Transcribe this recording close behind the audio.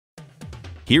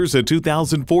Here's a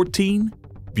 2014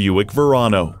 Buick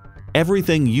Verano.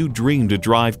 Everything you dreamed a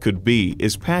drive could be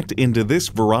is packed into this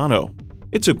Verano.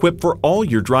 It's equipped for all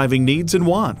your driving needs and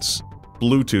wants.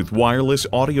 Bluetooth wireless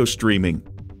audio streaming,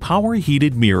 power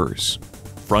heated mirrors,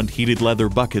 front heated leather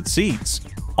bucket seats,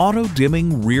 auto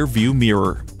dimming rear view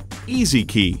mirror, easy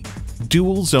key,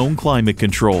 dual zone climate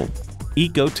control,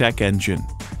 Ecotech engine,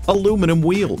 aluminum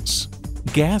wheels,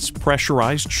 gas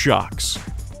pressurized shocks,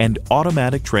 and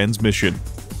automatic transmission.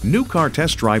 New Car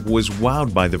Test Drive was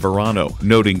wowed by the Verano,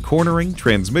 noting cornering,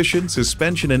 transmission,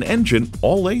 suspension, and engine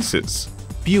all aces.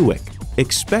 Buick,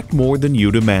 expect more than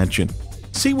you'd imagine.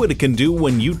 See what it can do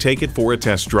when you take it for a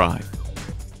test drive.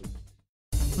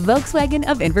 Volkswagen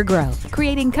of Inver Grove,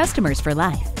 creating customers for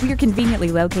life. We are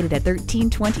conveniently located at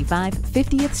 1325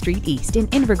 50th Street East in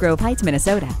Inver-Grove-Heights,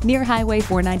 Minnesota, near Highway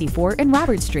 494 and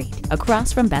Robert Street,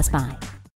 across from Best Buy.